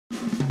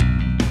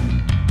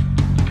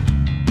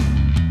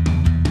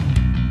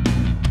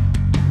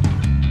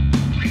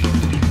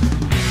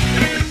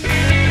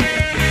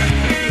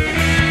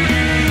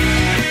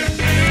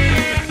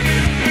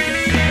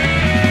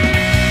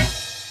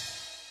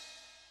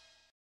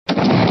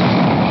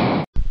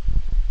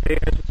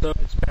what's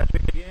up? It's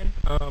Patrick again.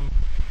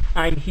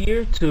 I'm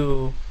here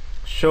to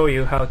show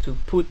you how to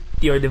put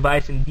your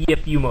device in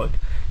DFU mode,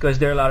 because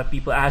there are a lot of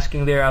people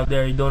asking out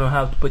there, you don't know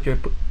how to put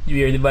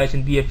your device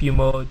in DFU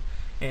mode,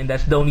 and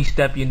that's the only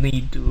step you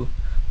need to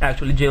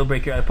actually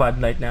jailbreak your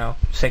iPod right now,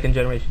 second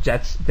generation.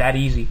 That's that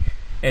easy.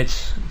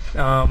 It's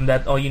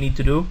that's all you need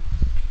to do.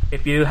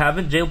 If you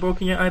haven't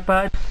jailbroken your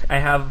iPod, I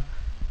have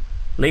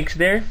links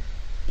there.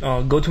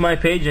 Go to my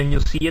page and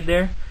you'll see it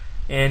there,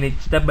 and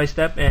it's step by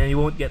step, and you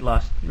won't get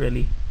lost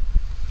really.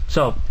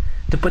 So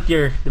to put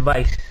your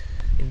device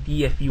in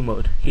DFU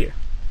mode here.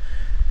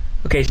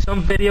 Okay,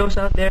 some videos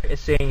out there is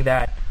saying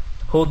that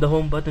hold the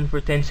home button for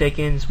 10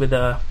 seconds with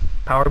a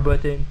power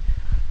button,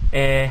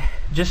 and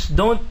just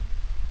don't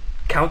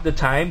count the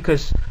time,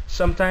 because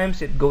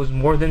sometimes it goes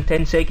more than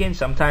 10 seconds,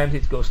 sometimes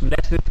it goes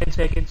less than 10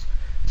 seconds,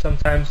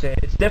 sometimes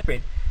it's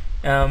different,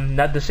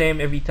 not the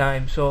same every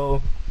time.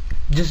 So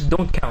just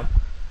don't count,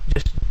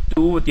 just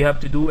do what you have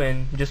to do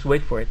and just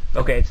wait for it.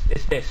 Okay,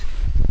 it's this.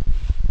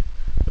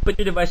 Put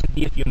your device in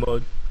DFU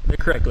mode. They're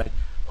correct, like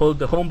hold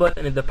the home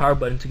button and the power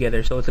button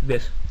together. So it's like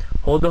this: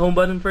 hold the home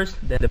button first,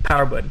 then the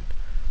power button.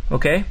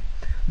 Okay,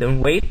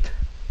 then wait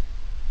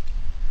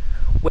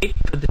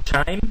for the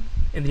chime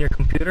in your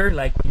computer,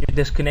 like when you're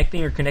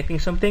disconnecting or connecting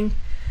something.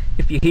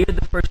 If you hear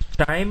the first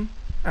chime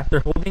after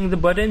holding the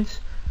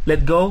buttons,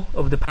 let go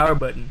of the power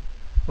button.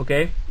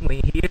 Okay, when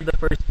you hear the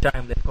first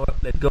chime, let go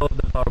of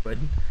the power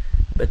button,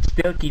 but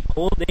still keep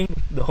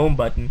holding the home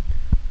button.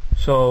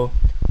 So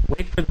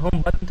wait for the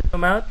home button to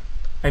come out.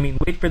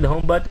 Wait for the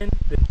home button.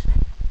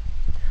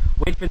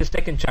 Wait for the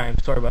second chime.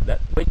 Sorry about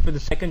that. Wait for the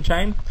second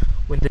chime.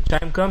 When the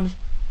chime comes,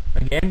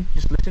 again,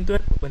 just listen to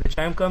it. When the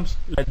chime comes,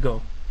 let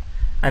go.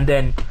 And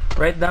then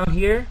right down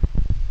here,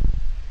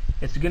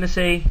 it's gonna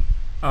say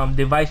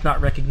device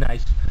not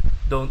recognized.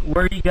 Don't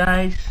worry,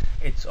 guys.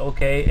 It's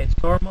okay. It's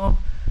normal.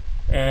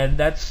 And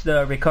that's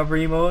the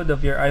recovery mode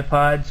of your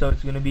iPod. So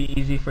it's gonna be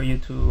easy for you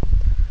to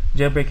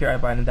jailbreak your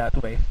iPod in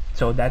that way.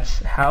 So that's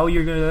how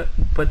you're gonna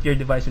put your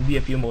device in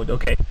DFU mode.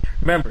 Okay,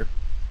 remember,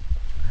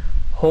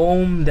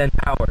 home then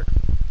power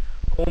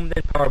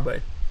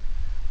button.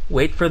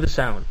 Wait for the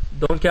sound.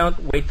 Don't count.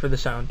 Wait for the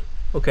sound.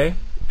 Okay,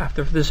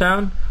 after the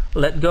sound,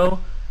 let go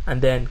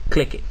and then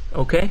click it.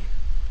 Okay,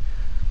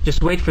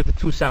 just wait for the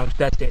two sounds.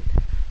 That's it.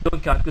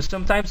 Don't count, because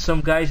sometimes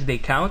some guys, they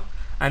count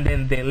and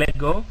then they let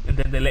go, and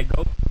then they let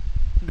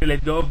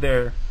go of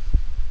their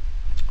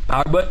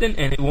power button,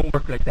 and it won't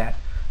work like that,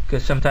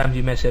 because sometimes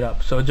you mess it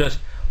up. So just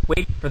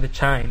wait for the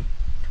chime.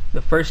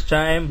 The first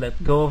chime,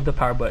 let go of the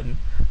power button.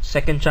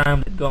 Second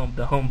chime, let go of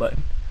the home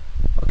button.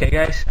 Okay,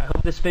 guys, I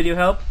hope this video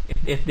helped.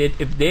 If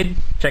it did,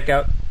 check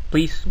out.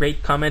 Please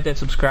rate, comment, and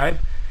subscribe,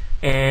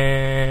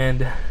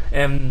 and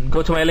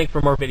go to my link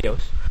for more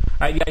videos.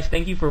 Alright, guys,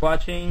 thank you for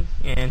watching,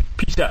 and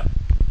peace out.